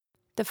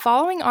The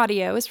following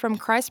audio is from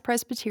Christ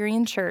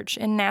Presbyterian Church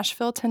in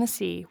Nashville,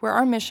 Tennessee, where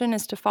our mission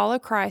is to follow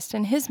Christ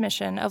in his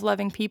mission of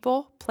loving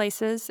people,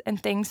 places, and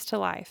things to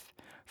life.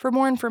 For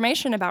more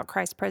information about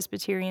Christ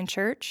Presbyterian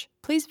Church,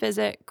 please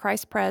visit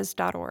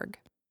christpres.org.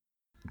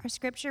 Our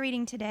scripture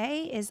reading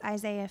today is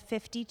Isaiah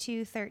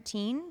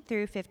 52:13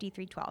 through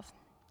 53:12.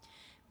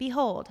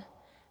 Behold,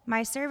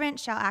 my servant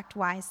shall act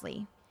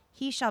wisely.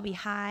 He shall be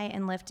high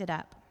and lifted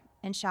up,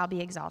 and shall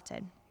be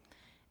exalted.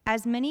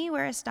 As many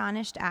were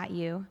astonished at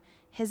you,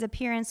 his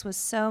appearance was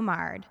so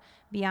marred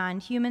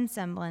beyond human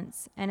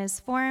semblance, and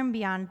his form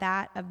beyond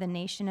that of the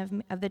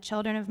nation of the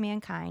children of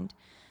mankind.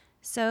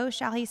 So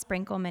shall he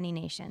sprinkle many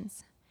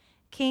nations.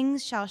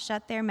 Kings shall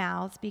shut their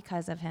mouths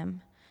because of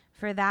him,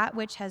 for that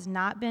which has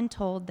not been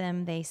told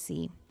them they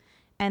see,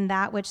 and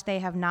that which they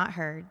have not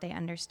heard they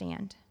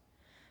understand.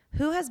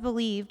 Who has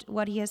believed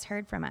what he has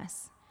heard from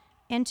us?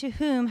 And to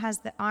whom has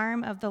the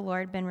arm of the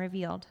Lord been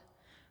revealed?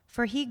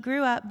 For he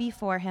grew up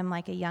before him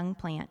like a young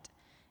plant,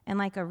 and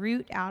like a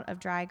root out of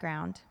dry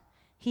ground.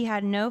 He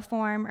had no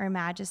form or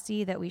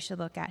majesty that we should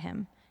look at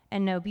him,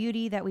 and no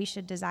beauty that we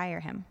should desire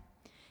him.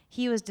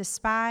 He was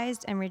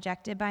despised and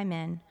rejected by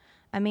men,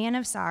 a man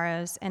of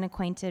sorrows and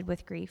acquainted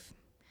with grief.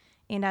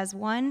 And as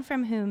one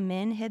from whom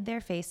men hid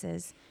their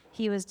faces,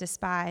 he was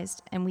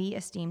despised, and we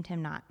esteemed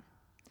him not.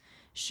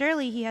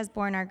 Surely he has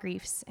borne our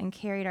griefs and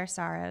carried our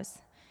sorrows,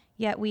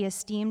 yet we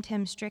esteemed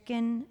him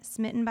stricken,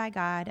 smitten by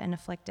God, and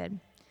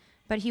afflicted.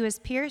 But he was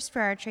pierced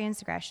for our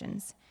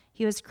transgressions.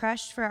 He was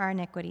crushed for our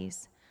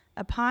iniquities.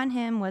 Upon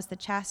him was the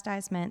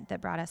chastisement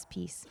that brought us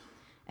peace,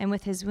 and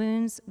with his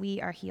wounds we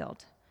are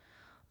healed.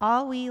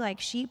 All we like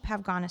sheep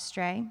have gone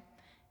astray.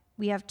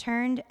 We have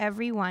turned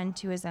every one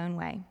to his own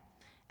way,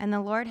 and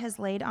the Lord has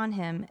laid on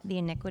him the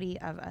iniquity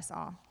of us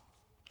all.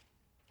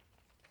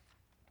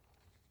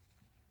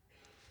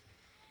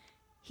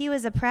 He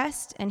was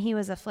oppressed and he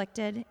was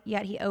afflicted,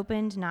 yet he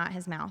opened not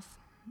his mouth.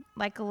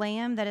 Like a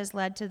lamb that is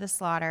led to the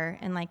slaughter,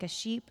 and like a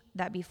sheep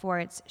that before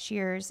its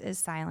shearers is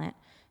silent,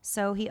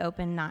 so he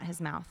opened not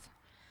his mouth.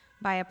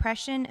 By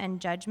oppression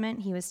and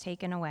judgment he was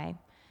taken away.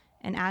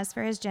 And as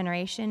for his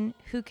generation,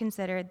 who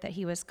considered that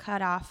he was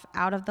cut off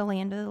out of the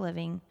land of the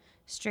living,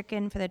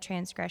 stricken for the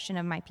transgression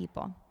of my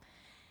people?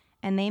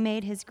 And they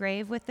made his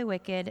grave with the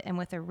wicked and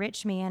with a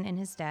rich man in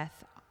his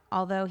death,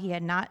 although he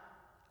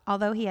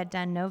had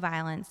done no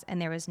violence, and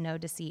there was no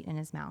deceit in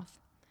his mouth.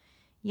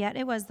 Yet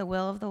it was the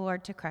will of the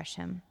Lord to crush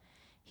him.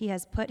 He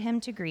has put him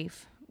to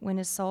grief. When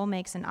his soul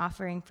makes an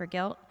offering for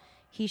guilt,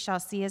 he shall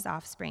see his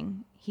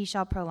offspring. He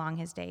shall prolong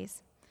his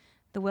days.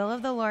 The will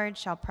of the Lord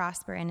shall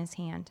prosper in his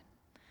hand.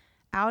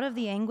 Out of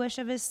the anguish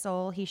of his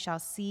soul he shall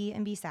see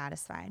and be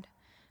satisfied.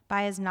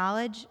 By his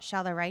knowledge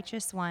shall the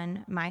righteous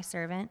one, my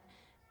servant,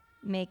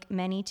 make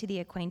many to the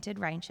acquainted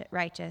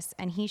righteous,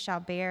 and he shall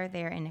bear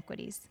their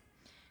iniquities.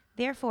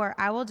 Therefore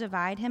I will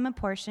divide him a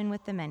portion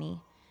with the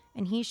many,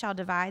 and he shall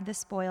divide the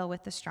spoil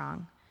with the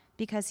strong,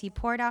 because he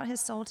poured out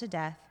his soul to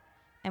death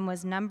and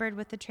was numbered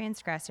with the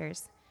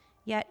transgressors,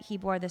 yet he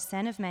bore the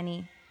sin of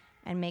many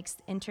and makes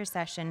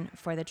intercession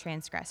for the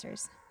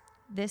transgressors.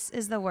 This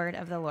is the word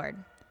of the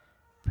Lord.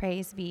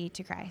 Praise be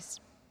to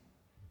Christ.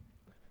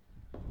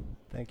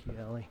 Thank you,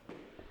 Ellie.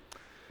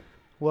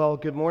 Well,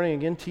 good morning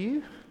again to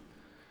you.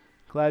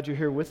 Glad you're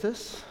here with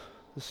us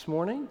this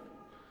morning.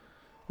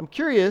 I'm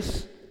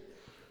curious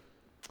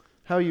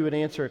how you would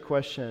answer a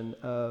question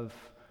of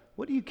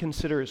what do you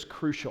consider as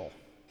crucial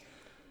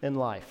in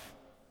life?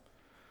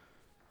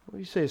 What do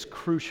you say is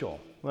crucial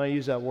when I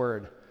use that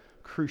word,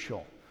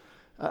 crucial?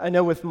 I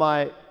know with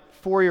my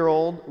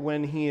 4-year-old,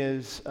 when he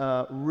is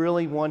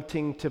really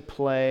wanting to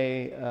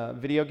play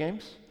video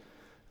games,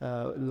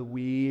 the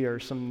Wii or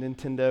some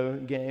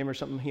Nintendo game or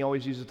something, he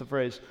always uses the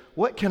phrase,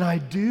 "What can I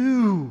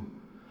do?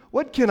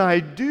 What can I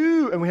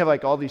do?" And we have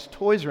like all these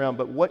toys around,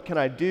 but what can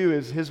I do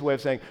is his way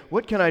of saying,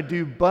 what can I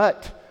do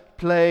but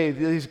play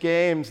these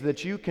games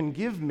that you can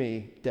give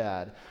me,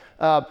 Dad?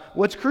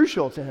 What's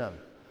crucial to him?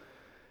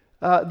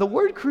 The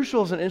word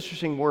crucial is an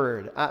interesting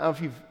word. I don't know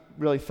if you've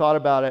really thought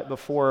about it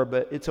before,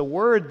 but it's a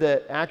word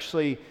that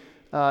actually,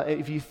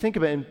 if you think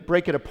of it and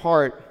break it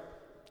apart,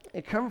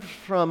 it comes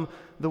from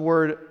the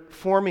word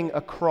forming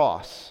a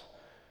cross.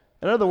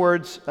 In other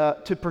words,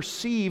 to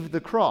perceive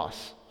the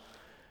cross.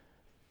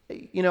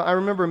 You know, I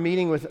remember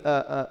meeting with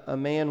a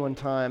man one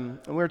time,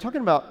 and we were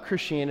talking about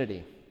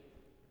Christianity.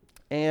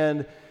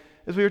 And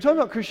as we were talking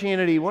about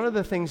Christianity, one of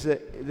the things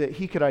that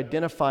he could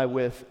identify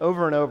with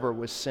over and over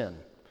was sin.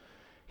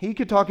 He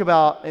could talk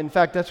about, in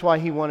fact, that's why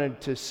he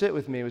wanted to sit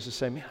with me, was to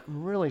say, man,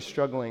 I'm really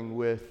struggling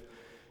with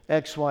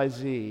X, Y,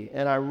 Z,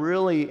 and I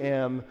really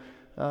am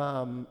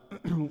trying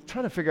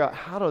to figure out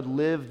how to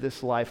live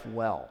this life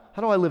well.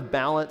 How do I live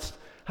balanced?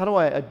 How do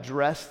I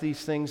address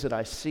these things that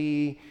I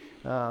see?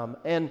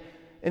 And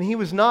he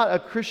was not a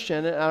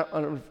Christian, and I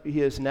don't know if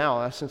he is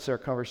now since our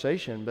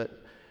conversation, but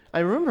I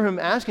remember him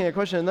asking that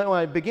question, and then when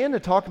I began to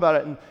talk about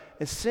it and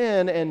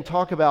sin and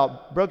talk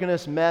about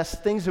brokenness, mess,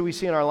 things that we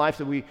see in our life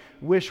that we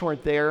wish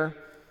weren't there,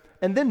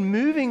 and then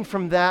moving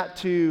from that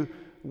to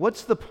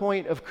what's the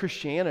point of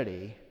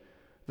Christianity,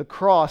 The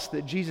cross,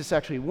 that Jesus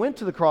actually went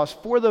to the cross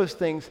for those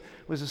things,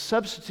 was a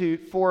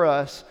substitute for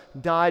us,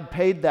 died,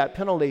 paid that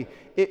penalty.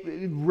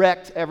 It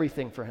wrecked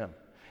everything for him.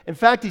 In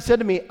fact, he said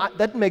to me,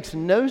 that makes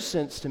no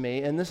sense to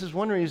me, and this is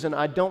one reason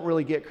I don't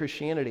really get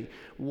Christianity.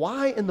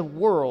 Why in the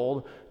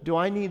world do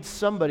I need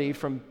somebody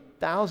from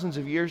thousands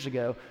of years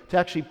ago to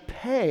actually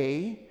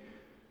pay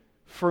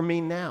for me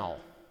now?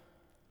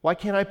 Why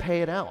can't I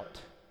pay it out?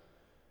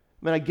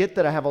 I mean, I get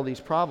that I have all these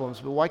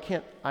problems, but why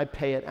can't I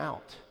pay it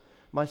out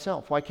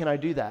myself? Why can't I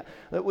do that?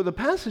 Well, the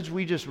passage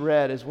we just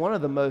read is one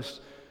of the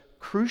most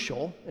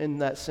crucial, in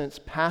that sense,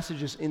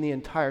 passages in the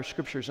entire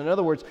Scriptures. In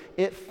other words,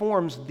 it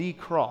forms the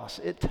cross.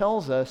 It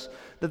tells us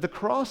that the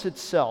cross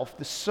itself,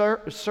 the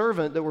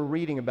servant that we're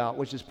reading about,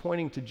 which is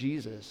pointing to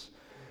Jesus,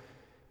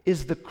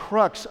 is the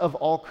crux of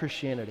all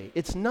Christianity.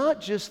 It's not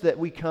just that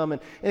we come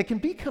and it can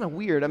be kind of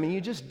weird. I mean,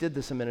 you just did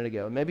this a minute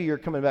ago. Maybe you're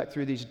coming back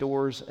through these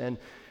doors and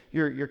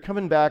you're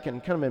coming back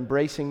and kind of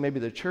embracing maybe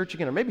the church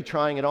again, or maybe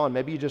trying it on.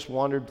 Maybe you just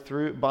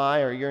wandered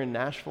by, or you're in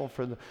Nashville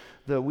for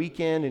the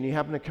weekend and you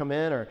happen to come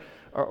in,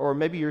 or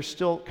maybe you're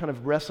still kind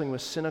of wrestling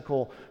with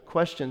cynical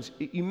questions.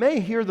 You may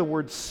hear the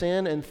word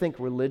sin and think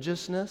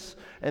religiousness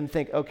and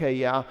think, okay,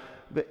 yeah,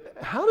 but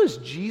how does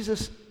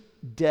Jesus'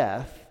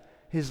 death,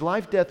 his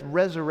life, death,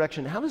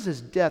 resurrection, how does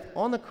his death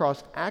on the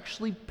cross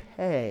actually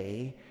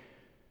pay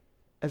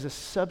as a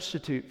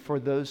substitute for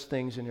those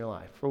things in your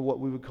life, for what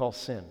we would call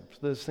sin, for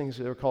those things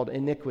that are called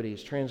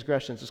iniquities,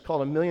 transgressions? It's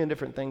called a million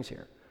different things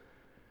here.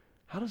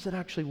 How does it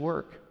actually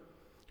work?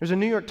 There's a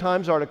New York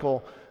Times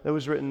article that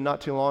was written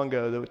not too long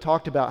ago that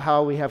talked about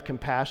how we have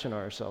compassion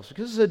on ourselves,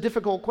 because this is a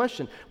difficult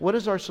question. What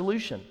is our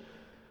solution?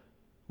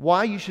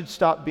 Why you should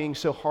stop being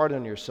so hard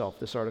on yourself,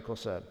 this article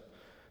said. It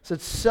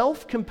said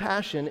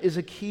self-compassion is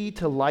a key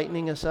to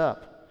lightening us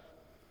up.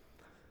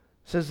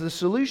 It says the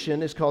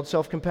solution is called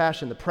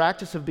self-compassion, the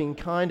practice of being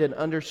kind and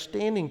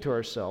understanding to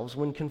ourselves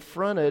when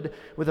confronted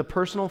with a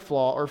personal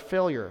flaw or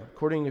failure,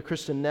 according to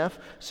Kristen Neff,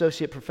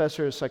 associate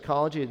professor of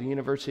psychology at the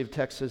University of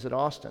Texas at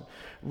Austin.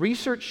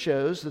 Research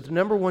shows that the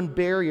number one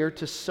barrier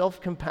to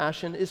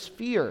self-compassion is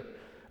fear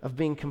of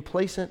being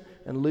complacent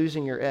and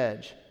losing your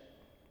edge.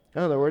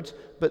 In other words,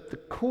 but the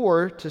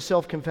core to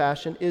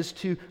self-compassion is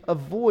to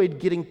avoid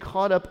getting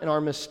caught up in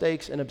our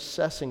mistakes and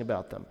obsessing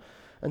about them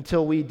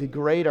until we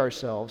degrade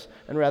ourselves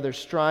and rather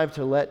strive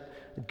to let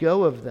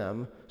go of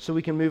them so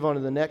we can move on to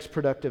the next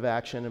productive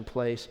action and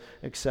place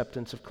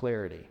acceptance of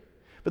clarity.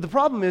 But the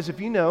problem is, if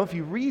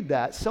you read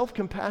that,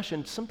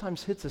 self-compassion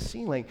sometimes hits a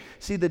ceiling.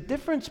 See, the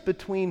difference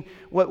between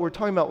what we're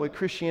talking about with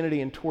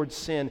Christianity and towards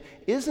sin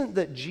isn't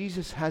that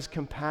Jesus has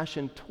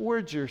compassion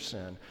towards your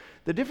sin.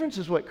 The difference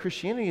is what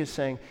Christianity is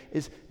saying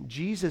is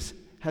Jesus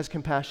has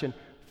compassion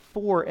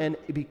for and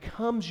it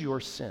becomes your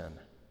sin.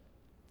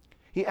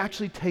 He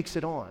actually takes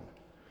it on.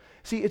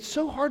 See, it's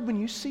so hard when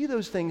you see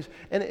those things,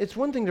 and it's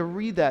one thing to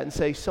read that and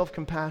say,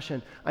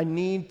 self-compassion, I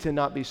need to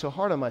not be so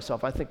hard on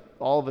myself. I think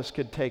all of us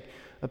could take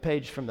a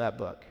page from that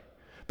book.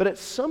 But at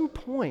some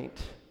point,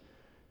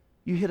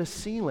 you hit a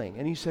ceiling,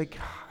 and you say,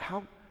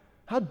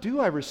 how do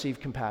I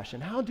receive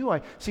compassion? How do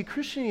I? See,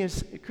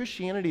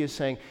 Christianity is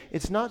saying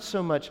it's not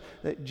so much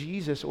that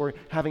Jesus, or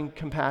having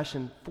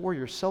compassion for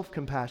your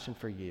self-compassion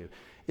for you.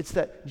 It's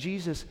that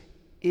Jesus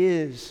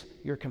is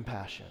your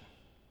compassion,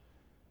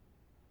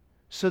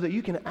 so that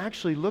you can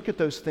actually look at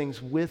those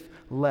things with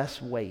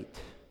less weight,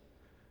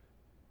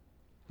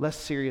 less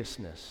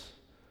seriousness,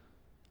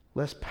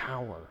 less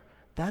power.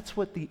 That's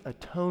what the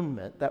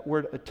atonement, that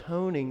word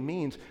atoning,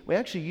 means. We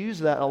actually use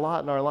that a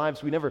lot in our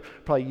lives. We never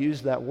probably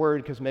use that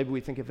word because maybe we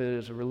think of it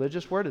as a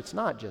religious word. It's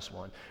not just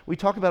one. We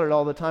talk about it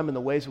all the time in the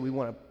ways that we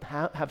want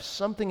to have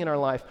something in our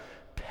life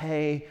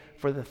pay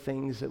for the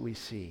things that we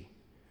see.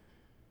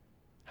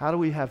 How do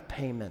we have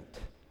payment?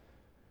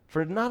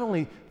 For not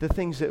only the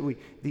things that we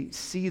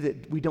see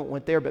that we don't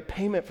want there, but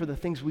payment for the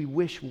things we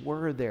wish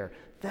were there.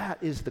 That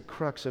is the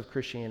crux of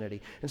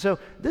Christianity. And so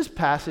this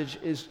passage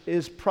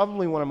is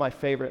probably one of my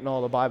favorite in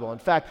all the Bible. In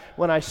fact,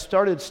 when I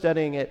started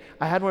studying it,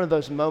 I had one of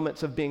those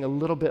moments of being a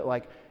little bit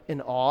like in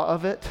awe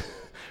of it,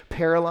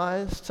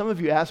 paralyzed. Some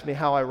of you ask me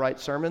how I write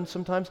sermons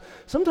sometimes.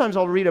 Sometimes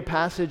I'll read a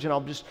passage and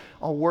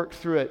I'll work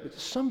through it.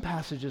 Some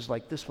passages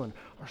like this one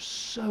are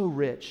so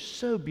rich,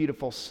 so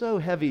beautiful, so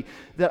heavy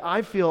that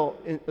I feel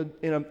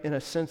in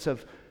a sense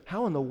of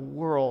how in the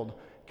world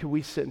could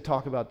we sit and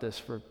talk about this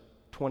for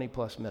 20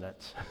 plus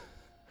minutes?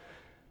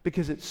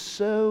 Because it's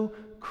so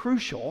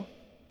crucial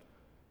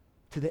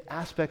to the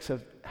aspects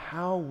of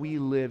how we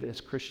live as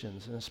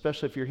Christians, and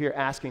especially if you're here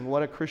asking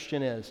what a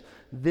Christian is,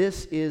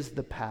 this is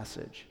the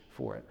passage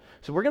for it.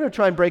 So we're going to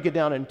try and break it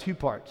down in two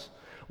parts.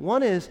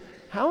 One is,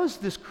 how is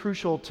this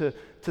crucial to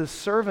the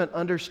servant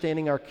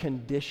understanding our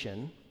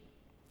condition,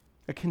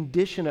 a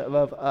condition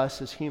of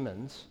us as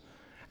humans,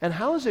 and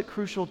how is it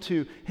crucial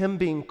to him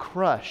being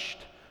crushed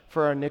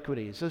for our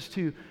iniquities? Those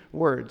two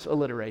words,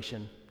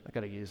 alliteration, I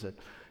got to use it.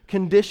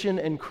 Condition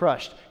and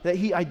crushed, that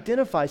he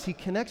identifies, he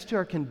connects to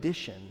our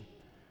condition,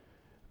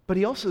 but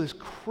he also is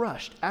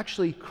crushed,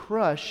 actually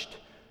crushed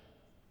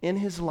in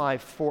his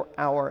life for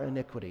our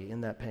iniquity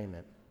in that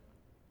payment.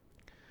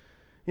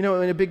 You know,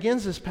 when it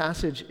begins this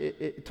passage,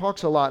 it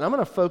talks a lot. And I'm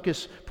going to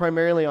focus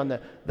primarily on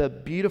the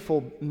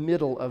beautiful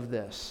middle of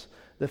this,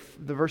 the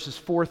verses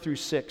 4 through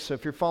 6. So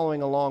if you're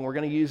following along, we're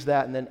going to use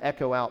that and then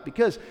echo out.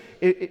 Because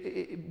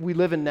we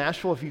live in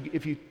Nashville.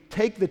 If you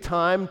take the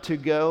time to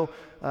go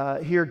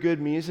hear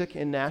good music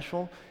in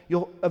Nashville,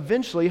 you'll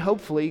eventually,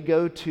 hopefully,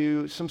 go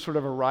to some sort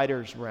of a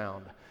writer's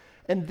round.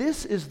 And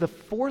this is the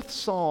fourth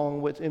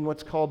song in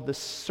what's called the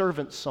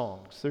servant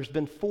songs. There's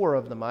been 4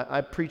 of them.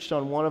 I preached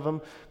on one of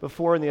them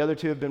before, and the other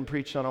 2 have been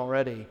preached on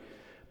already.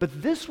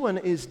 But this one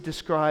is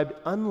described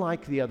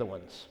unlike the other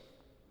ones.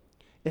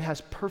 It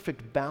has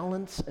perfect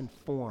balance and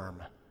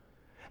form.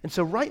 And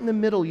so right in the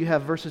middle, you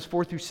have verses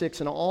 4 through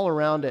 6, and all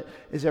around it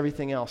is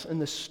everything else. And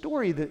the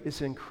story that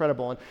is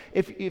incredible. And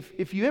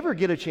if you ever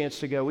get a chance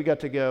to go, we got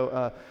to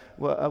go,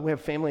 we have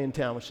family in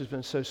town, which has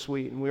been so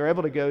sweet. And we were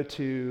able to go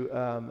to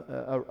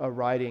a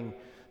writing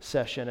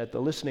session at the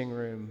listening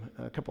room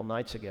a couple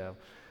nights ago.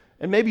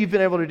 And maybe you've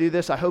been able to do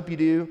this. I hope you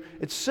do.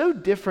 It's so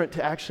different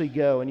to actually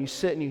go, and you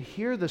sit and you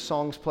hear the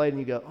songs played, and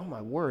you go, oh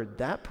my word,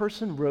 that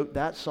person wrote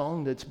that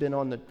song that's been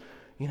on the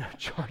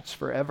charts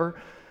forever.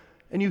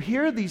 And you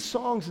hear these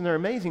songs and they're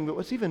amazing, but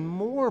what's even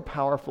more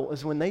powerful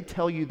is when they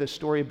tell you the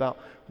story about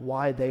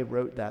why they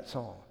wrote that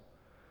song.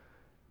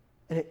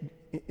 And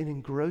it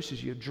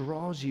engrosses you, it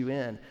draws you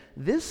in.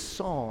 This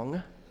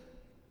song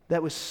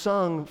that was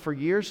sung for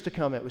years to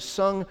come, it was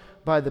sung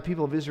by the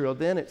people of Israel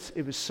then,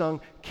 it was sung,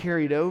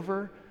 carried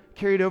over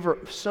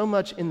so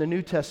much in the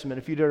New Testament.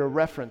 If you did a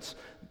reference,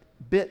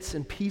 bits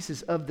and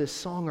pieces of this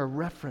song are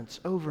referenced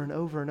over and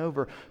over and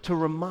over to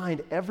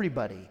remind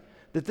everybody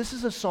that this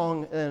is a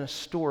song and a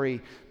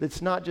story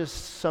that's not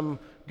just some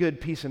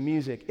good piece of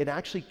music. It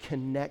actually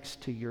connects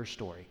to your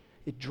story.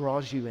 It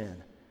draws you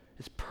in.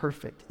 It's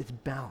perfect. It's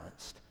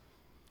balanced.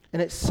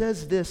 And it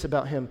says this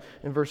about him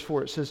in verse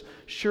 4. It says,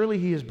 surely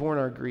he has borne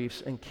our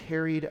griefs and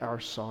carried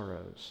our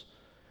sorrows.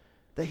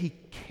 That he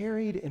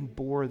carried and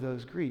bore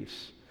those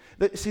griefs.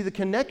 See, the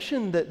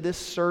connection that this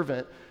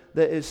servant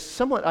that is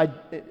somewhat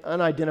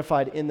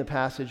unidentified in the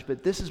passage,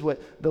 but this is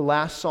what the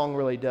last song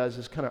really does,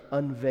 is kind of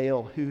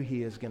unveil who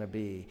he is going to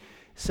be.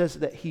 It says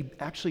that he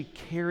actually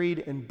carried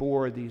and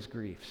bore these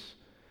griefs.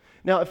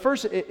 Now, at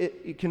first,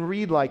 it can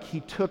read like he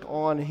took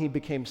on and he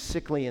became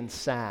sickly and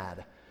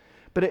sad.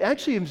 But it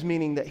actually is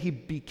meaning that he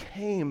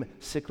became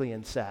sickly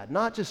and sad.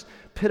 Not just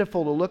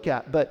pitiful to look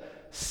at,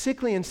 but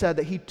sickly and sad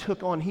that he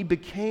took on. He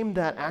became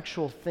that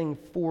actual thing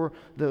for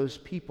those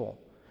people.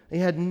 He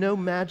had no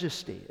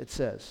majesty, it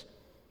says.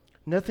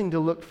 Nothing to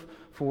look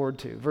forward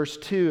to. Verse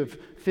 2 of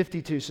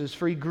 52 says,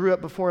 for he grew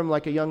up before him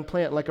like a young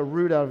plant, like a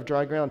root out of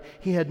dry ground.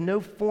 He had no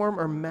form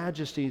or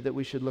majesty that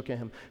we should look at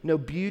him, no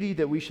beauty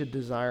that we should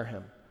desire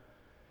him.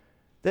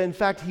 That in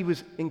fact, he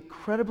was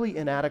incredibly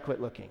inadequate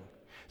looking.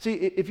 See,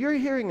 if you're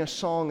hearing a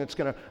song that's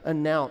going to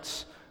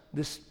announce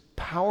this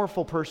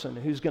powerful person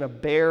who's going to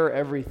bear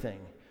everything,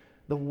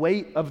 the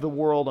weight of the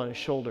world on his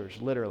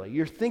shoulders, literally.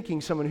 You're thinking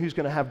someone who's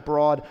going to have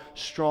broad,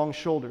 strong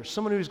shoulders,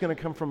 someone who's going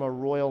to come from a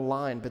royal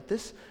line. But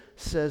this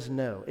says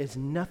no. It's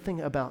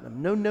nothing about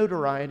him. No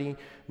notoriety,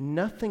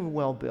 nothing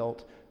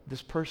well-built.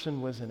 This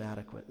person was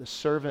inadequate. The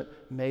servant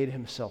made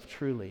himself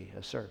truly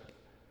a servant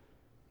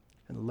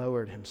and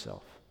lowered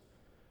himself.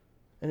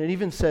 And it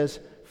even says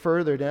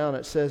further down,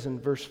 it says in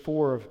verse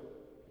 4 of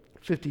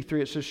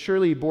 53, it says,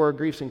 surely he bore our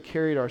griefs and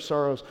carried our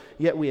sorrows,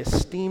 yet we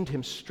esteemed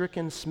him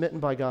stricken, smitten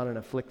by God, and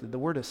afflicted. The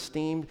word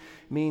esteemed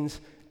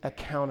means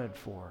accounted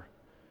for.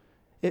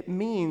 It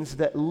means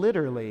that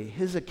literally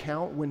his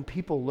account, when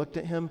people looked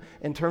at him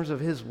in terms of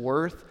his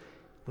worth,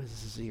 was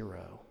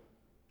 0.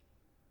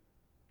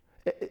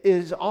 It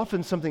is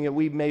often something that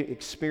we may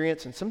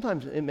experience, and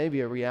sometimes it may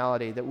be a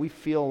reality, that we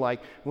feel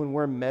like when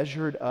we're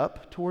measured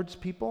up towards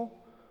people,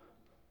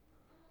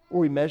 or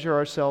we measure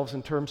ourselves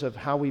in terms of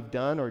how we've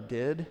done or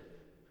did,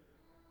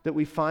 that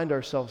we find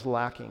ourselves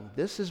lacking.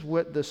 This is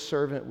what the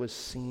servant was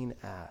seen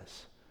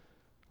as.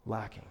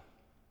 Lacking.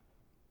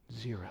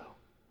 0.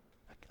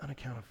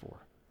 Unaccounted for.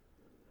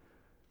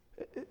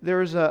 There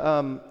was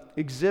an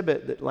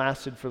exhibit that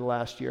lasted for the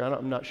last year.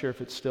 I'm not sure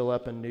if it's still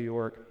up in New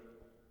York.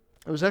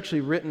 It was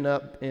actually written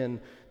up in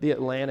the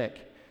Atlantic.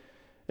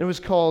 It was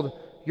called,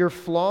 Your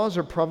Flaws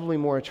Are Probably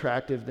More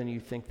Attractive Than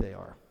You Think They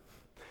Are.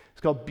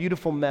 It's called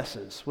Beautiful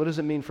Messes. What does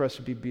it mean for us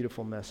to be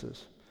beautiful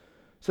messes?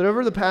 So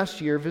over the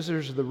past year,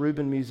 visitors of the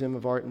Rubin Museum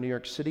of Art in New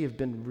York City have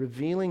been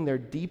revealing their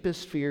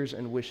deepest fears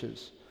and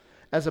wishes.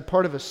 As a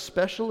part of a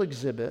special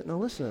exhibit, now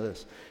listen to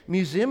this,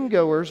 museum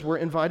goers were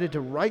invited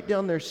to write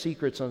down their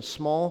secrets on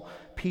small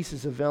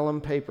pieces of vellum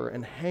paper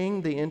and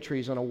hang the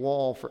entries on a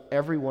wall for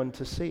everyone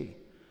to see.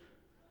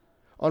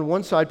 On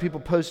one side, people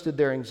posted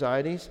their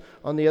anxieties.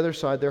 On the other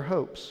side, their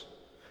hopes.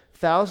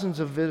 Thousands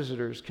of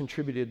visitors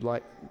contributed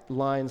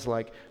lines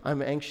like,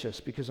 I'm anxious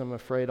because I'm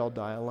afraid I'll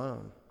die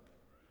alone.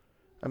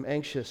 I'm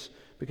anxious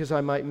because I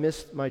might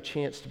miss my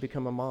chance to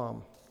become a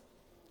mom.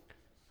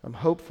 I'm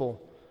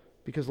hopeful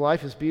because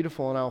life is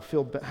beautiful and I'll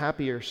feel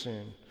happier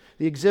soon.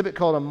 The exhibit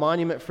called A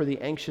Monument for the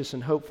Anxious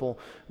and Hopeful,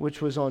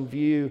 which was on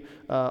view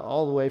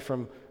all the way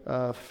from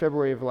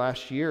February of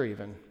last year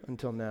even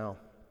until now.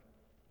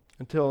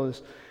 until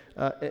this,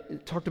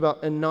 it talked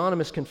about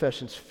anonymous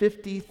confessions.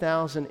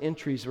 50,000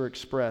 entries were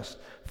expressed,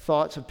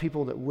 thoughts of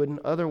people that wouldn't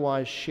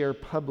otherwise share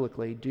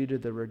publicly due to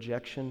the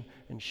rejection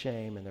and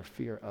shame and their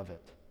fear of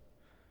it.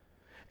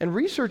 And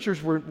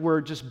researchers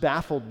were just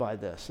baffled by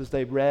this as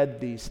they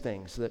read these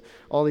things, that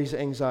all these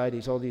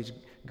anxieties, all these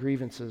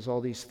grievances,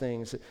 all these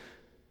things.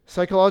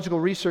 Psychological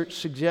research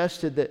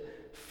suggested that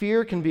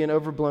fear can be an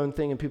overblown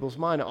thing in people's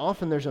mind.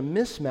 Often there's a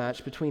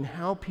mismatch between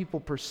how people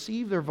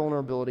perceive their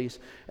vulnerabilities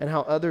and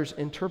how others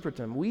interpret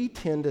them. We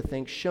tend to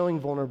think showing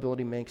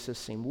vulnerability makes us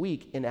seem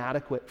weak,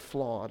 inadequate,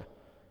 flawed,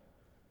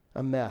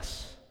 a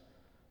mess.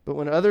 But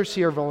when others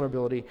see our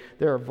vulnerability,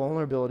 their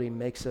vulnerability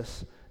makes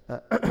us,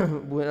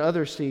 when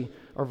others see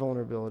our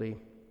vulnerability,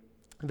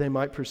 they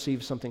might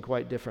perceive something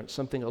quite different,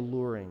 something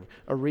alluring.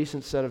 A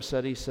recent set of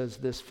studies says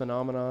this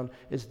phenomenon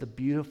is the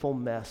beautiful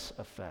mess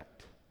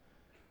effect.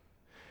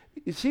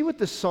 You see what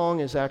this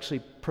song is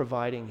actually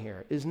providing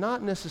here is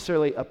not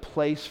necessarily a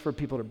place for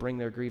people to bring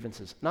their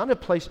grievances, not a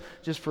place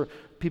just for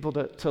people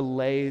to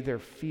lay their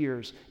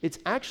fears. It's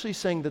actually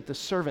saying that the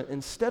servant,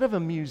 instead of a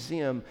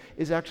museum,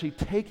 is actually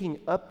taking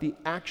up the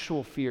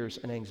actual fears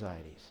and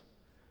anxieties.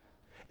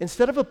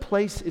 Instead of a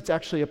place, it's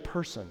actually a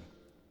person.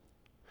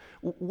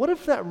 What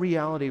if that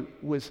reality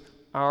was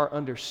our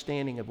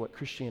understanding of what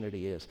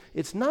Christianity is?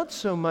 It's not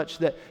so much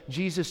that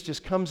Jesus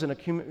just comes in a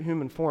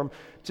human form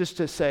just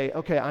to say,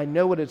 okay, I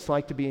know what it's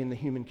like to be in the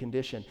human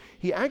condition.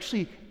 He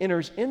actually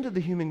enters into the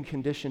human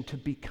condition to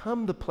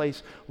become the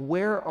place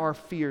where our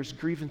fears,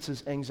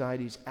 grievances,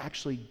 anxieties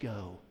actually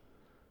go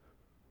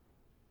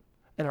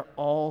and are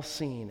all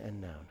seen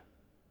and known.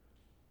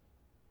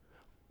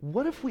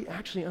 What if we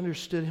actually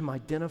understood him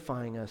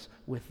identifying us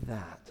with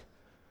that?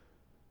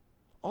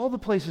 All the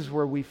places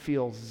where we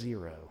feel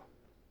zero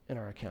in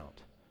our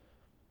account.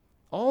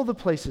 All the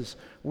places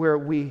where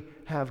we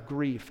have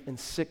grief and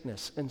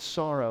sickness and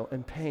sorrow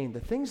and pain, the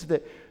things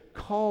that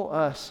call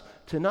us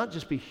to not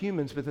just be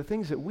humans, but the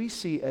things that we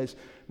see as,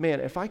 man,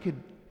 if I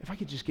could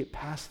just get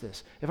past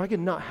this, if I could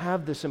not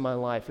have this in my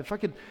life, if I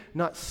could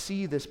not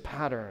see this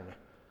pattern.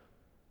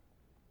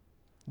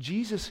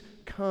 Jesus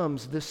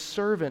comes, this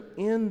servant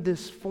in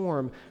this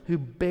form who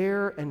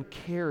bear and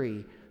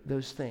carry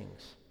those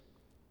things.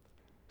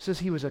 It says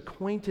he was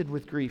acquainted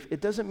with grief. It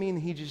doesn't mean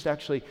he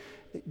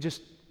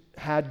just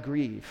had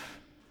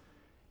grief.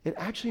 It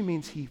actually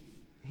means he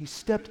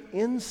stepped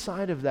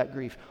inside of that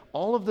grief.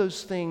 All of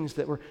those things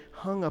that were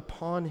hung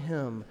upon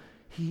him,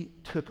 he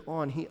took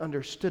on. He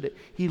understood it.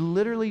 He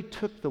literally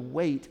took the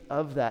weight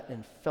of that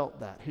and felt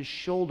that. His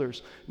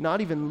shoulders,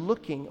 not even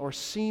looking or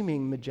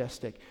seeming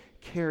majestic,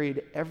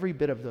 carried every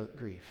bit of the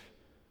grief.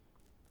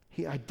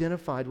 He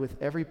identified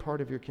with every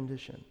part of your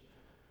condition.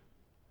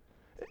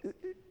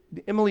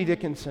 Emily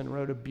Dickinson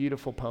wrote a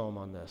beautiful poem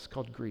on this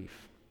called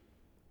Grief.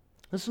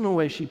 Listen to the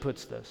way she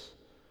puts this.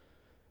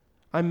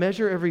 I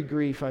measure every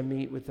grief I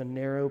meet with the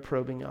narrow,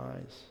 probing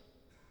eyes.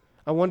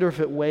 I wonder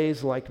if it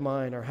weighs like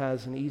mine or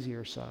has an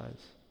easier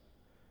size.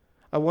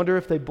 I wonder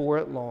if they bore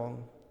it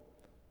long,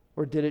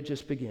 or did it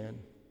just begin?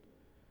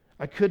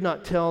 I could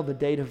not tell the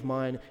date of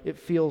mine. It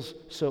feels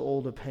so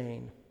old a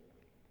pain.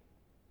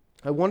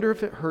 I wonder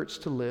if it hurts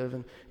to live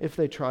and if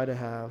they try to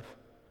have.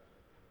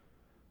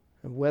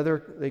 And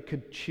whether they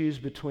could choose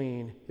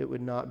between, it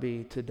would not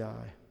be to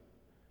die.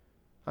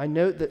 I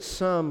note that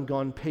some,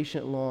 gone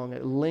patient long,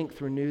 at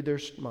length renewed their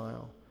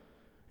smile,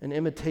 an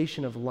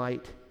imitation of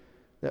light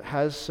that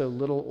has so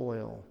little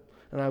oil.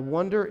 And I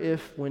wonder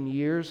if, when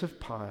years have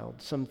piled,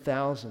 some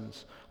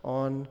thousands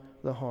on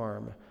the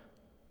harm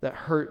that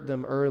hurt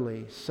them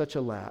early, such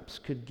a lapse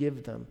could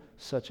give them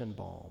such an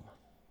balm.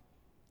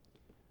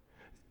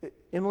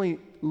 Emily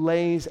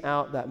lays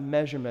out that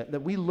measurement,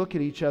 that we look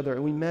at each other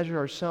and we measure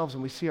ourselves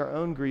and we see our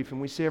own grief and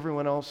we see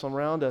everyone else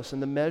around us,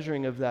 and the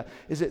measuring of that.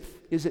 Is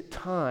it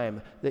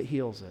time that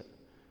heals it?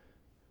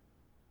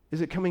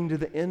 Is it coming to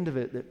the end of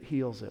it that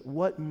heals it?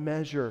 What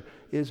measure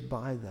is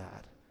by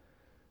that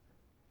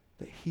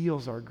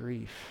heals our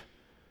grief?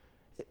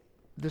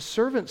 The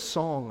servant's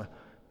song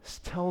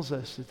tells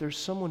us that there's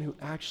someone who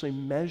actually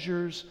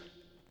measures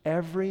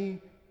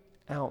every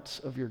ounce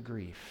of your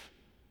grief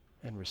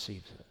and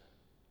receives it.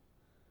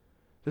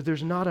 That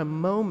there's not a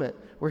moment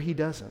where he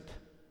doesn't.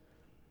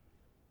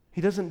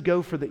 He doesn't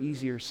go for the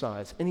easier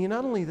size. And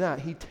not only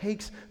that, he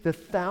takes the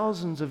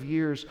thousands of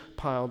years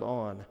piled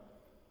on.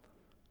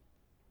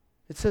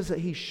 It says that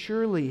he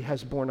surely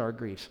has borne our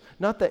griefs.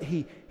 Not that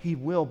he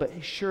will, but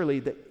surely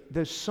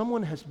that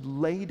someone has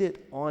laid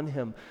it on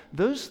him.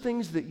 Those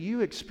things that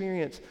you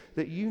experience,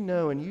 that you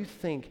know and you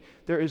think,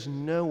 there is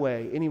no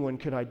way anyone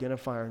could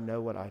identify or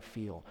know what I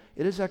feel.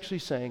 It is actually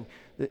saying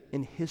that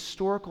in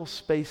historical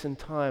space and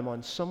time,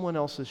 on someone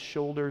else's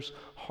shoulders,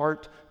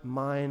 heart,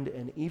 mind,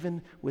 and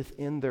even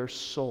within their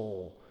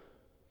soul,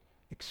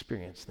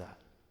 experienced that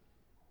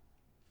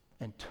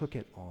and took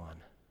it on.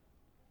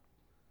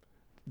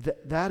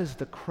 That is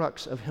the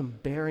crux of him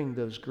bearing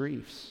those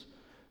griefs.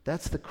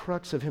 That's the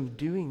crux of him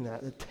doing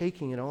that,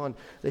 taking it on,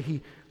 that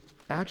he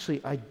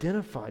actually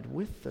identified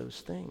with those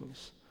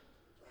things.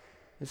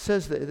 It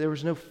says that there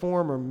was no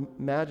form or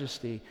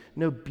majesty,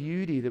 no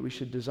beauty that we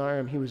should desire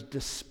him. He was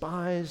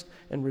despised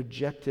and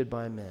rejected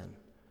by men.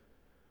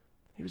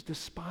 He was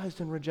despised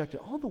and rejected.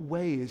 All the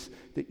ways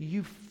that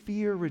you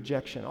fear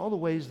rejection, all the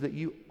ways that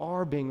you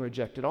are being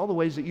rejected, all the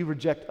ways that you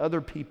reject other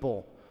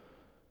people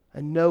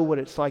and know what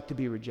it's like to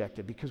be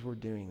rejected because we're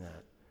doing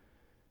that.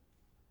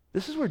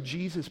 This is where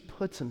Jesus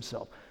puts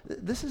himself.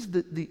 This is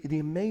the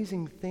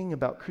amazing thing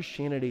about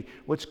Christianity,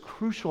 what's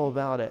crucial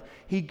about it.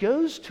 He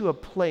goes to a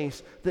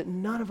place that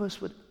none of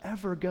us would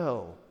ever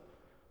go.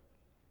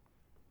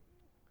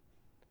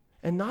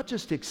 And not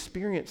just to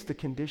experience the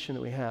condition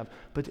that we have,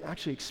 but to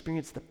actually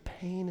experience the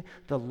pain,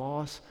 the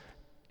loss,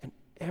 and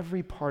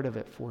every part of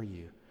it for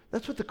you.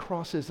 That's what the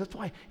cross is. That's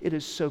why it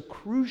is so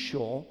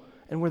crucial,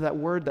 and where that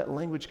word, that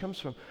language comes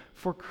from,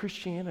 for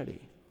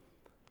Christianity.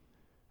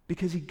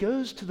 Because he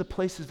goes to the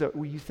places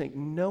where you think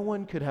no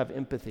one could have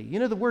empathy. You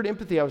know, the word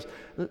empathy, I was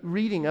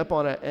reading up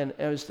on it, and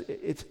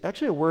it's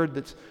actually a word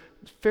that's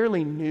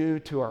fairly new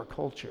to our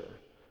culture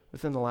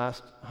within the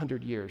last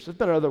 100 years. There's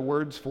been other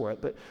words for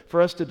it, but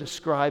for us to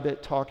describe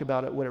it, talk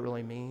about it, what it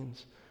really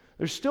means,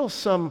 there's still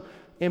some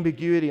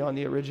ambiguity on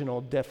the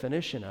original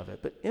definition of it.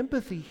 But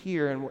empathy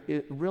here, and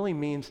it really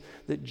means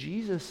that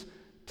Jesus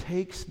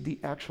takes the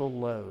actual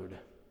load.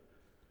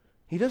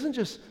 He doesn't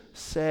just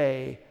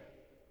say,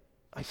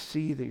 I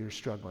see that you're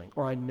struggling,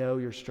 or I know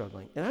you're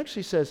struggling. It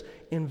actually says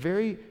in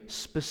very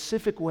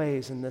specific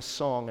ways in this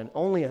song, and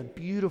only a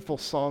beautiful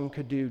song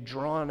could do,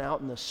 drawn out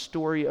in the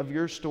story of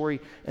your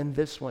story and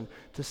this one,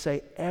 to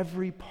say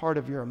every part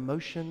of your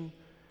emotion,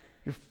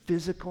 your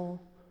physical,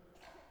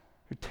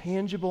 your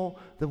tangible,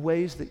 the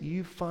ways that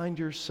you find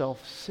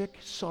yourself sick,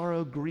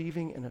 sorrow,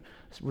 grieving, and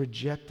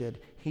rejected,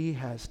 he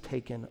has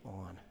taken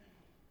on.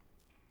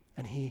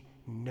 And he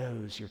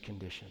knows your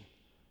condition.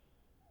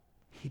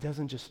 He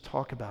doesn't just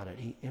talk about it,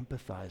 he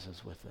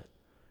empathizes with it.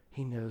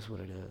 He knows what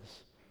it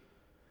is.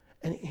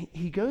 And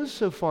he goes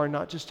so far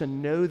not just to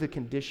know the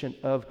condition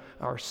of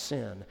our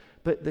sin,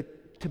 but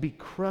to be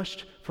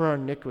crushed for our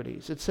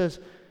iniquities. It says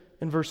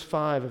in verse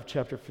 5 of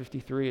chapter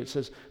 53, it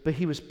says, but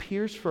he was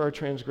pierced for our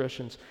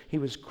transgressions, he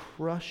was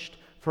crushed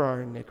for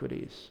our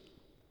iniquities.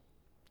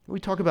 We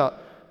talk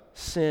about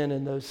sin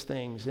and those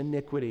things,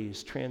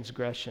 iniquities,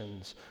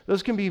 transgressions.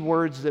 Those can be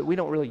words that we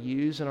don't really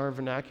use in our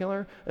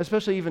vernacular,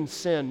 especially even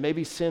sin.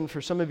 Maybe sin for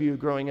some of you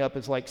growing up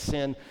is like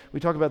sin. We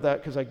talk about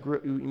that because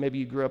maybe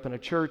you grew up in a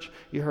church,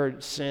 you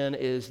heard sin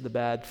is the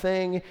bad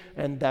thing,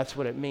 and that's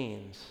what it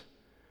means.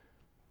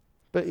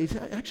 But he's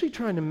actually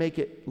trying to make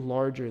it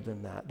larger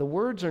than that. The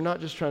words are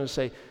not just trying to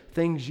say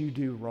things you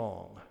do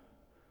wrong.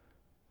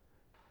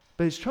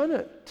 But he's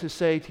trying to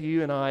say to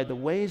you and I the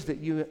ways that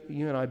you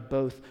and I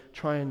both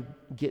try and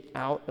get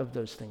out of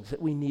those things,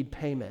 that we need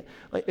payment.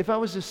 Like if I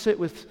was to sit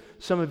with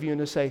some of you and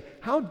to say,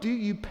 how do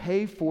you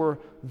pay for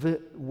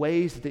the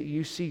ways that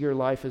you see your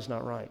life is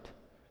not right?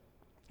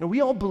 And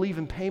we all believe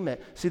in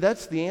payment. See,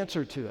 that's the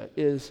answer to it,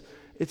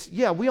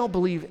 we all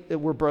believe that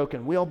we're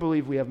broken. We all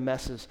believe we have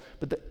messes.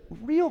 But the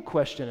real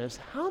question is,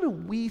 how do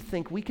we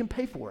think we can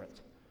pay for it?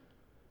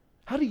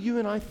 How do you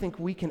and I think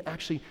we can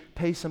actually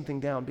pay something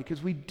down?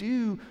 Because we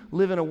do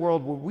live in a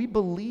world where we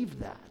believe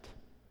that.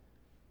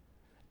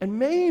 And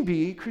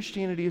maybe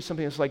Christianity is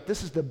something that's like,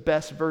 this is the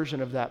best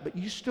version of that, but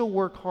you still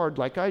work hard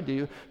like I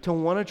do to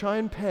want to try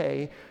and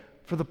pay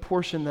for the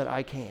portion that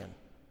I can.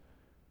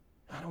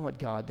 I don't want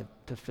God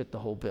to fit the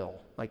whole bill.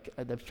 Like,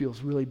 that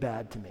feels really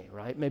bad to me,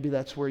 right? Maybe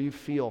that's where you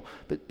feel.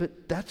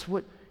 But that's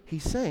what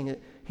he's saying.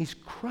 He's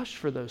crushed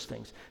for those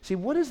things. See,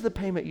 what is the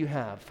payment you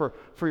have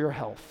for your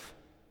health?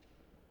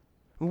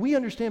 We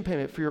understand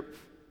payment for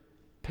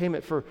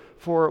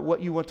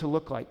what you want to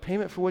look like,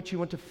 payment for what you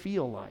want to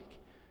feel like,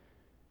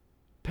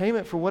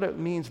 payment for what it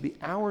means, the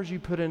hours you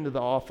put into the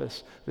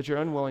office that you're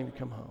unwilling to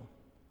come home.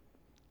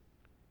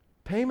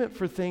 Payment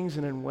for things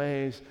and in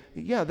ways,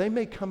 they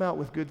may come out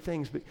with good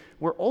things, but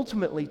we're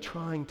ultimately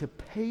trying to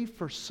pay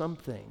for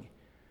something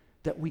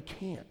that we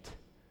can't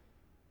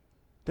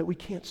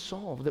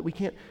solve, that we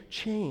can't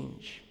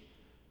change,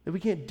 that we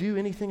can't do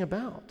anything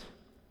about.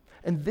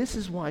 And this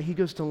is why he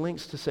goes to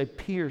lengths to say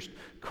pierced,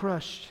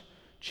 crushed,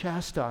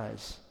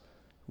 chastised,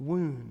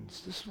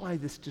 wounds. This is why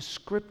this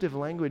descriptive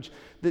language,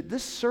 that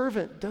this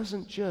servant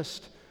doesn't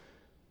just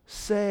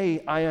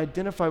say, I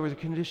identify with the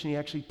condition. He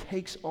actually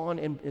takes on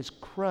and is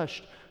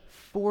crushed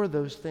for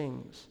those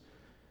things.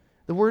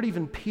 The word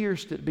even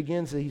pierced, it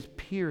begins that he's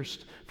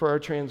pierced for our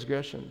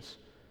transgressions.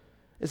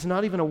 It's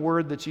not even a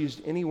word that's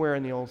used anywhere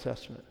in the Old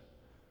Testament.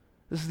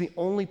 This is the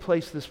only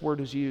place this word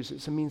is used.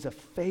 It means a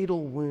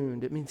fatal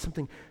wound. It means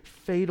something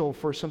fatal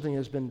for something that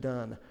has been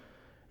done.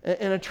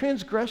 And a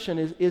transgression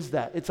is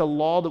that. It's a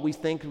law that we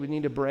think we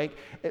need to break.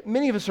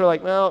 Many of us are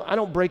like, well, I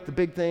don't break the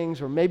big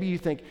things. Or maybe you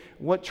think,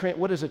 what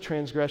is a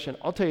transgression?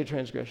 I'll tell you a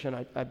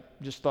transgression I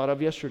just thought of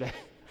yesterday.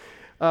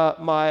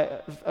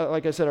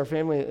 Like I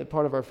said,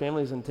 part of our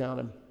family is in town.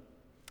 And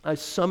I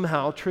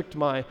somehow tricked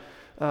my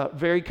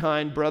very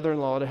kind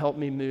brother-in-law to help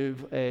me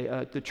move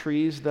the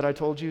trees that I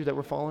told you that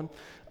were falling.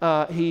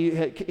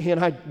 He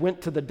and I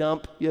went to the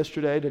dump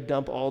yesterday to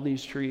dump all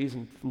these trees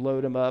and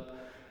load them up.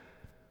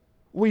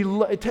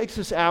 It takes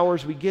us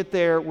hours. We get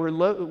there.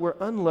 We're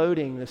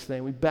unloading this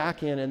thing. We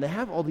back in, and they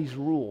have all these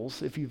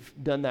rules, if you've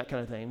done that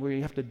kind of thing, where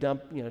you have to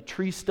dump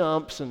tree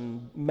stumps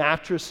and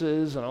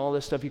mattresses and all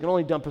this stuff. You can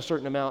only dump a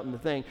certain amount in the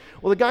thing.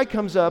 Well,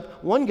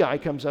 one guy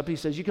comes up, he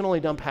says, you can only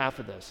dump half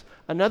of this.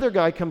 Another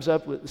guy comes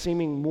up with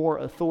seeming more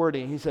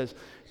authority, and he says,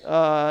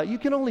 you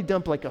can only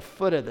dump like a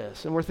foot of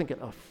this. And we're thinking,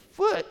 a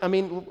foot? I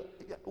mean,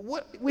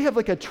 we have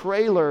like a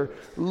trailer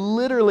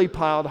literally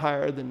piled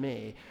higher than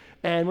me.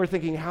 And we're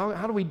thinking,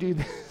 how do we do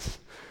this?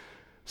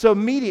 So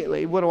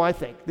immediately, what do I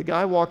think? The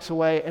guy walks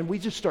away, and we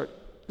just start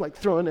like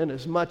throwing in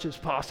as much as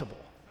possible.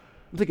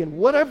 I'm thinking,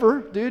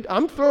 whatever, dude,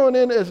 I'm throwing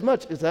in as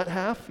much. Is that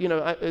half?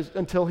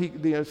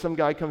 Until some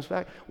guy comes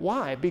back.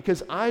 Why?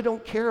 Because I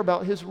don't care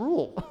about his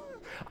rule.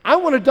 I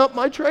want to dump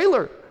my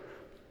trailer.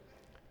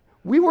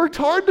 We worked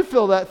hard to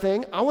fill that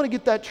thing. I want to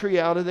get that tree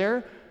out of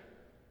there.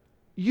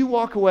 You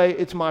walk away,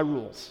 it's my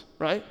rules,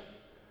 right?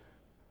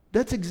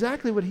 That's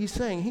exactly what he's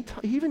saying.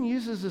 He even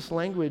uses this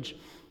language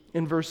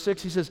in verse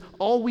 6. He says,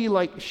 all we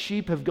like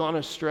sheep have gone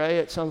astray.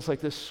 It sounds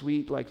like this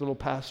sweet, like little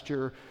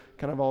pasture,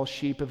 kind of all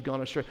sheep have gone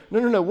astray.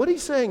 No. What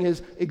he's saying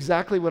is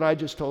exactly what I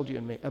just told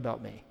you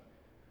about me.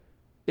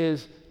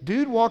 Is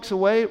dude walks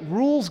away,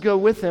 rules go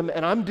with him,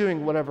 and I'm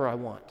doing whatever I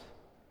want.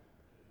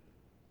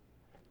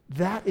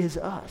 That is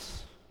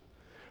us.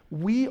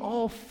 We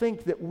all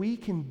think that we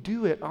can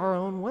do it our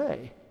own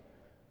way.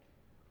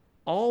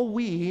 All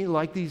we,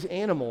 like these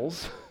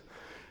animals,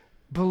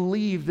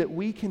 believe that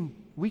we can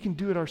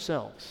do it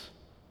ourselves.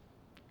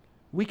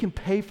 We can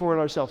pay for it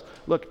ourselves.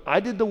 Look, I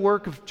did the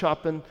work of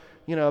chopping,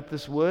 up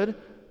this wood.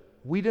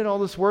 We did all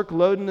this work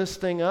loading this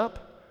thing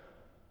up.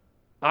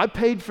 I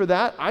paid for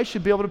that. I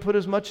should be able to put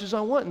as much as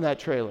I want in that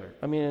trailer.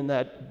 In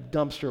that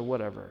dumpster or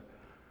whatever.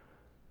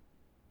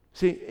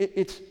 See,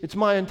 it's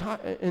my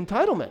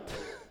entitlement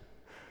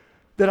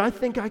that I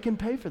think I can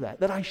pay for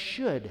that I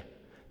should.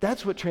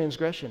 That's what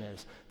transgression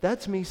is.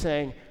 That's me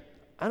saying,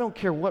 I don't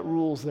care what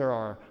rules there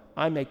are.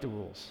 I make the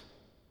rules.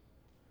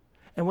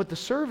 And what the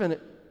servant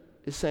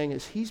is saying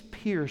is he's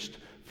pierced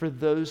for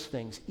those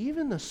things,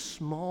 even the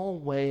small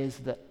ways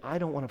that I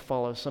don't want to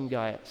follow some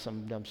guy at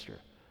some dumpster.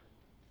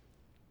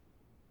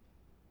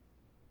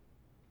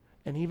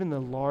 And even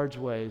the large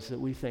ways that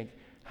we think,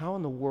 how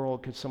in the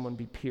world could someone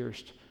be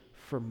pierced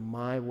for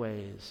my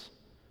ways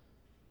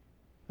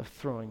of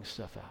throwing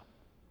stuff out?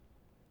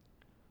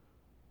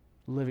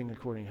 Living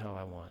according to how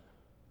I want.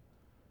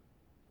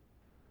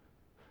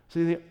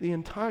 See, if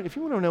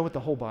you want to know what the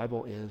whole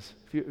Bible is,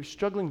 if you're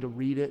struggling to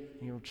read it,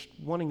 you're just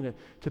wanting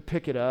to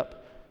pick it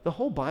up, the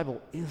whole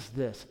Bible is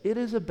this. It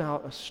is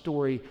about a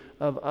story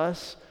of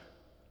us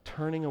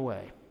turning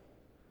away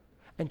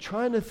and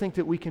trying to think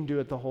that we can do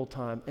it the whole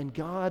time. And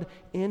God,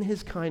 in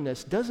his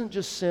kindness, doesn't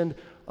just send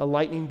a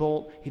lightning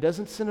bolt. He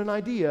doesn't send an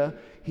idea.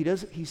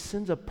 He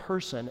sends a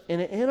person. And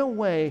in a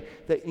way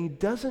that he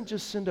doesn't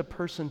just send a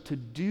person to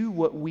do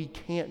what we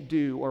can't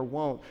do or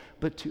won't,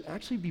 but to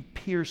actually be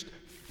pierced,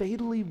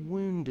 fatally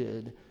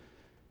wounded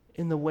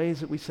in the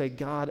ways that we say,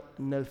 God,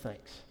 no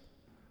thanks.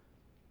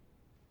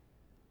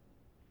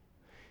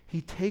 He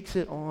takes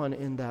it on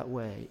in that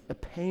way, a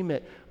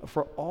payment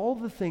for all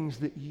the things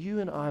that you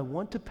and I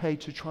want to pay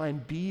to try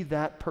and be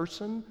that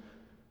person,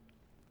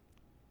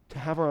 to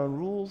have our own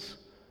rules,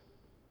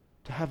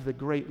 to have the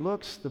great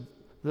looks,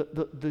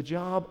 the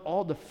job,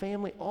 all the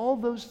family, all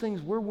those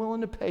things we're willing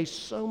to pay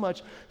so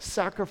much,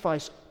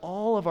 sacrifice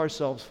all of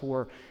ourselves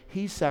for.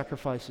 He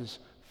sacrifices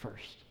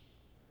first.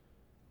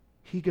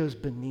 He goes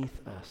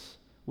beneath us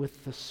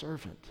with the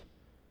servant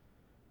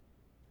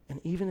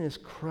and even is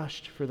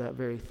crushed for that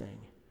very thing.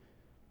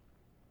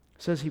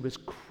 It says he was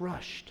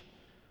crushed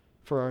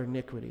for our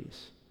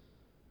iniquities.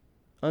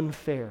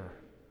 Unfair.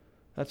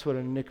 That's what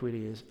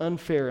iniquity is.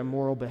 Unfair,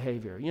 immoral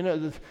behavior.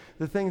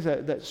 The things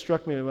that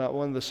struck me about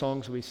one of the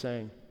songs we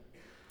sang,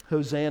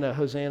 Hosanna,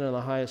 Hosanna in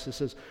the highest, it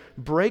says,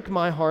 break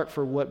my heart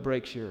for what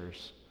breaks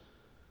yours.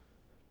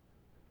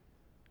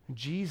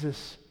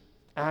 Jesus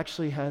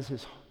actually has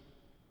his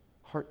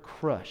heart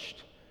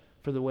crushed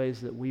for the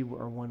ways that we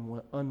are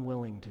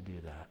unwilling to do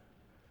that.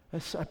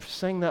 I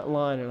sang that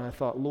line and I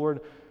thought, Lord,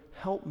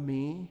 help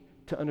me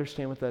to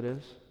understand what that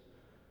is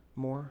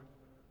more.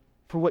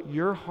 For what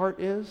your heart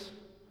is,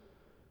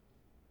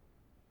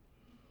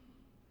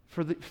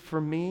 for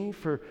me,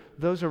 for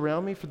those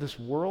around me, for this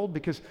world,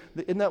 because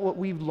isn't that what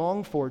we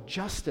long for?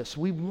 Justice.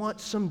 We want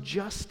some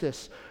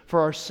justice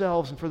for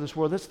ourselves and for this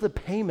world. That's the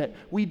payment.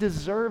 We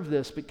deserve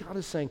this, but God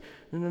is saying,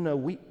 no,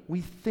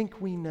 we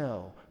think we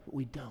know, but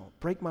we don't.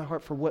 Break my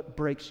heart for what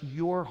breaks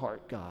your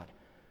heart, God.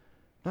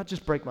 Not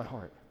just break my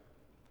heart.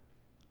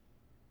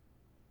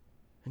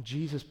 And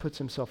Jesus puts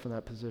himself in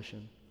that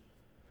position.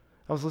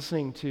 I was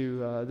listening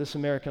to This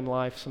American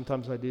Life.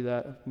 Sometimes I do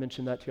that. I've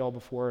mentioned that to y'all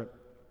before.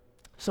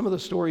 Some of the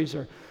stories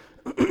are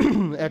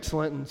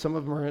excellent, and some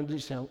of them are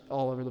just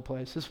all over the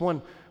place. This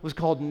one was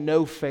called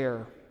No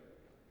Fair.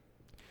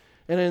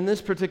 And in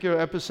this particular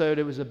episode,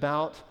 it was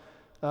about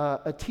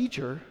a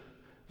teacher.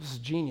 This is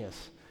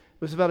genius.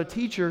 It was about a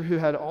teacher who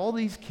had all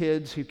these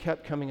kids who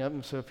kept coming up.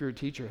 And so if you're a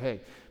teacher, hey,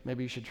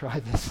 maybe you should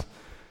try this.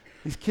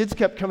 These kids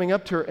kept coming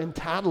up to her and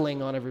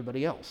tattling on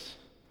everybody else.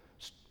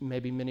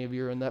 Maybe many of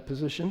you are in that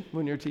position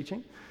when you're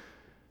teaching.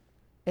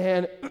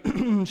 And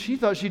she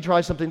thought she'd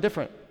try something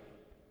different.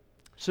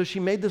 So she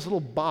made this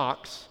little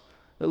box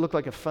that looked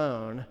like a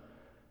phone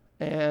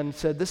and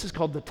said, this is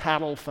called the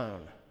tattle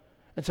phone.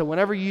 And so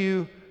whenever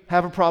you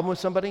have a problem with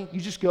somebody,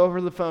 you just go over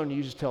to the phone and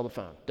you just tell the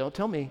phone. Don't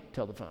tell me,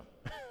 tell the phone.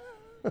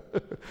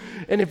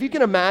 And if you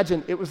can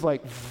imagine, it was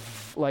like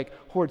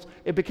hordes.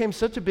 It became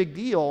such a big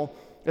deal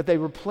that they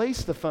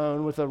replaced the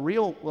phone with a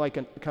real, like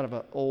a kind of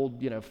an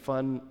old,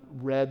 fun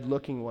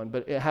red-looking one,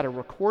 but it had a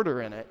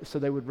recorder in it, so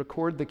they would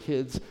record the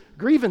kids'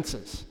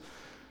 grievances.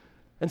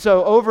 And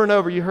so over and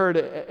over, you heard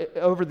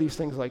over these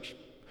things like,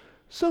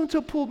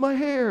 so-and-so pulled my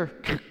hair,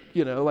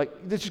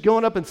 like just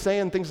going up and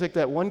saying things like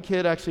that. One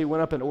kid actually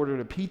went up and ordered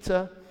a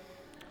pizza.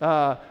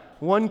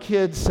 One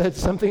kid said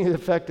something to the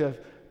effect of,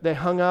 they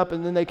hung up,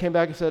 and then they came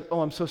back and said, oh,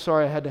 I'm so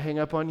sorry I had to hang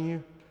up on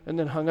you, and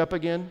then hung up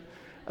again.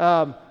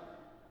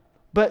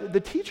 But the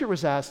teacher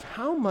was asked,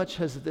 how much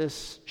has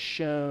this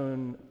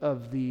shown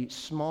of the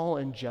small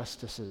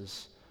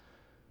injustices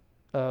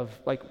of,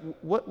 like,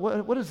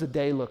 what does the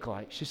day look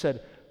like? She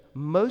said,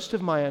 most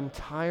of my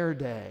entire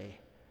day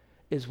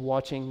is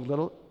watching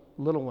little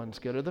ones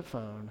go to the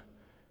phone,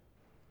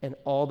 and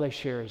all they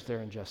share is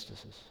their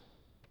injustices.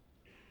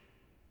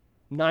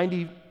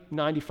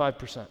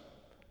 95%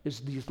 is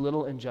these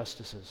little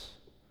injustices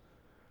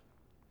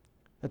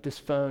that this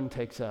phone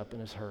takes up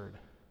and is heard.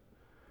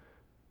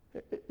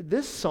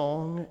 This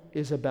song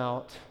is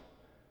about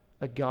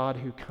a God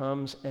who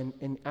comes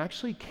and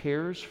actually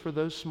cares for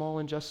those small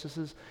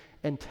injustices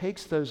and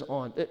takes those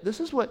on.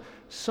 This is what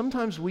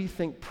sometimes we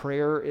think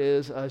prayer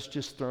is, us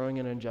just throwing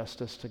an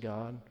injustice to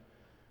God.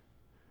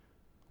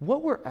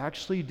 What we're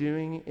actually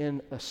doing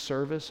in a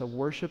service, a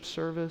worship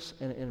service,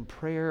 and in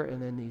prayer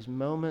and in these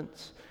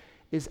moments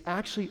is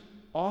actually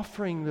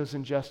offering those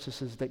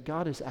injustices that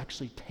God has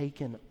actually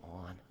taken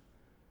on.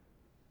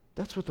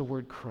 That's what the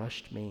word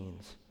crushed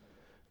means.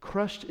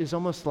 Crushed is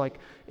almost like,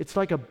 it's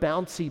like a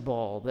bouncy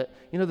ball that,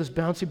 those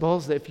bouncy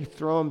balls that if you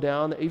throw them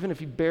down, even if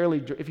you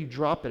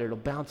drop it, it'll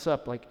bounce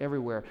up like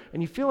everywhere.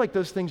 And you feel like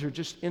those things are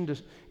just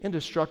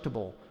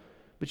indestructible.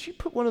 But you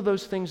put one of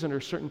those things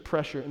under certain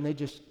pressure and they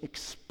just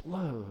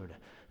explode.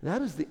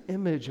 That is the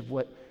image of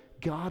what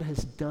God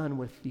has done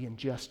with the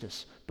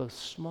injustice, both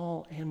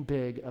small and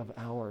big, of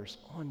ours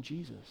on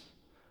Jesus.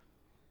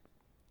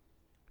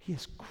 He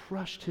has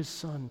crushed his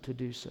Son to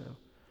do so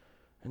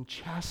and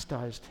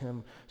chastised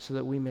him so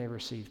that we may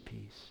receive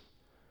peace.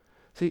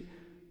 See,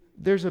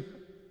 there's a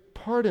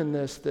part in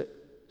this that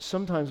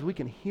sometimes we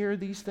can hear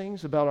these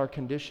things about our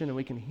condition, and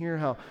we can hear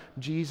how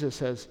Jesus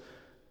has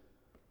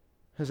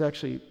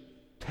actually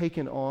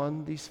taken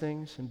on these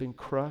things and been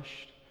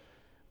crushed.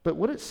 But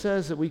what it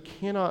says that we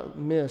cannot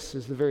miss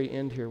is the very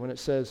end here when it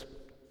says,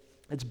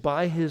 it's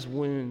by his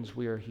wounds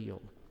we are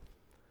healed.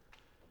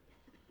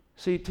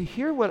 See, to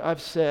hear what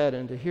I've said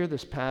and to hear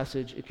this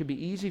passage, it could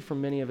be easy for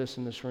many of us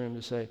in this room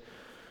to say,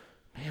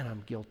 man,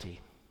 I'm guilty.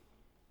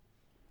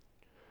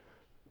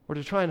 Or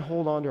to try and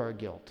hold on to our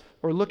guilt.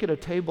 Or look at a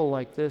table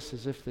like this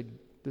as if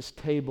this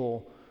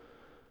table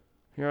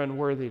you're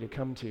unworthy to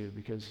come to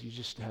because you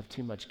just have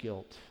too much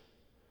guilt.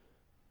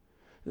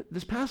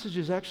 This passage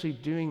is actually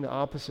doing the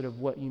opposite of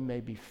what you may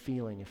be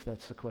feeling, if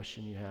that's the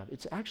question you have.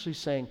 It's actually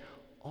saying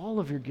all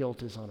of your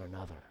guilt is on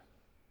another.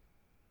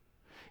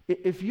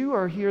 If you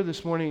are here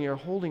this morning and you're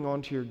holding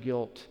on to your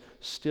guilt,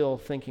 still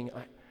thinking,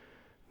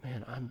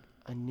 I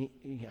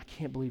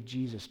can't believe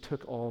Jesus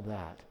took all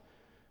that.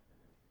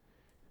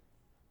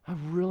 I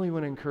really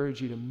want to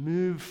encourage you to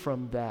move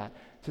from that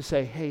to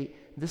say, hey,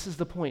 this is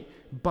the point.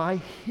 By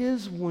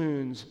his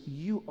wounds,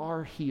 you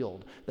are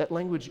healed. That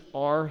language,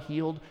 are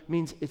healed,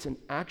 means it's an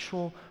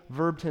actual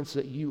verb tense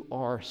that you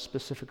are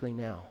specifically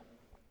now.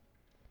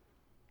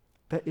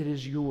 That it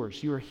is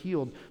yours. You are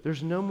healed.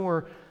 There's no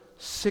more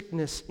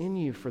sickness in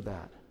you for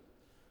that.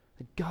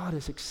 God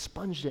has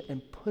expunged it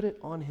and put it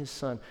on his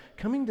Son.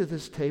 Coming to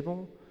this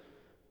table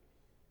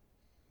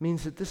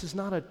means that this is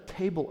not a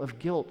table of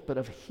guilt, but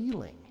of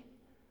healing.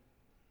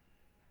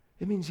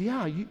 It means,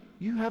 yeah,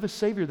 you have a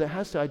Savior that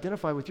has to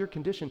identify with your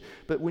condition,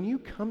 but when you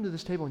come to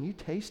this table and you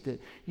taste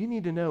it, you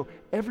need to know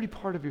every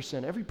part of your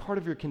sin, every part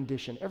of your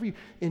condition, every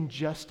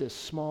injustice,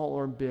 small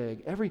or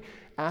big, every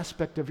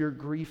aspect of your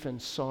grief and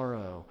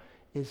sorrow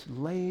is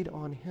laid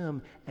on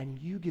him, and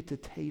you get to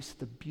taste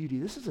the beauty.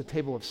 This is a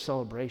table of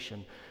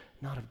celebration,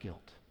 not of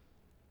guilt.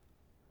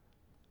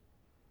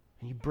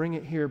 And you bring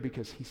it here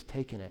because he's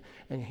taken it.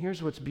 And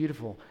here's what's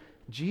beautiful.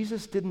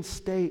 Jesus didn't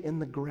stay in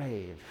the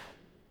grave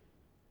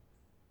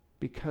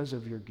because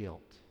of your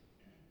guilt.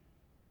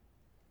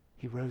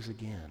 He rose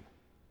again.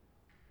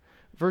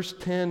 Verse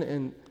 10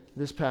 in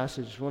this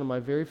passage is one of my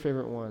very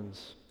favorite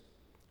ones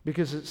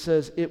because it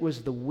says, it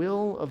was the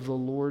will of the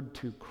Lord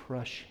to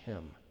crush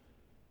him.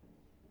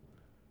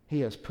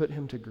 He has put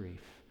him to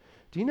grief.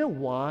 Do you know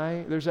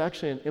why? There's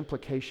actually an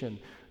implication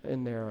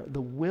in there.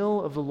 The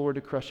will of the Lord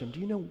to crush him.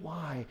 Do you know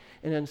why?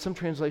 And in some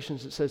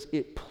translations it says,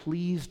 it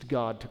pleased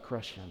God to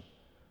crush him.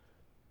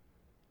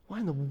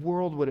 Why in the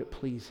world would it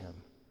please him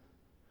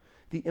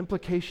The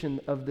implication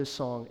of this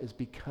song is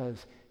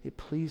because it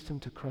pleased him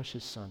to crush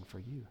his son for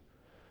you.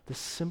 The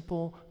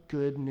simple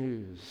good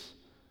news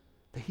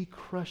that he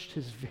crushed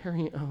his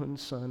very own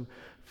son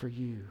for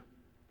you.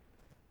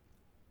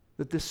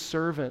 That this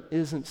servant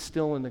isn't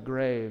still in the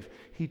grave.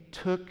 He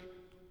took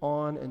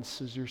on and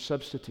was your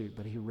substitute,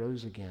 but he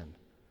rose again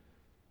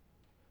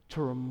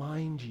to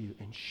remind you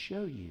and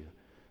show you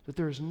that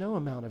there is no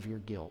amount of your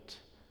guilt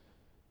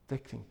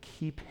that can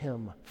keep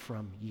him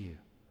from you.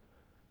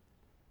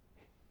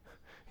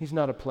 He's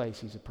not a place,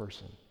 he's a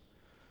person.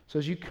 So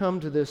as you come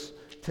to this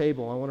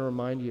table, I want to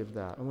remind you of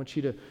that. I want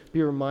you to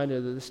be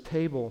reminded that this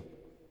table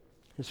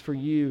is for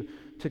you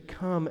to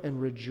come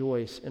and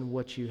rejoice in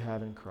what you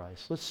have in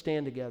Christ. Let's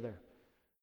stand together.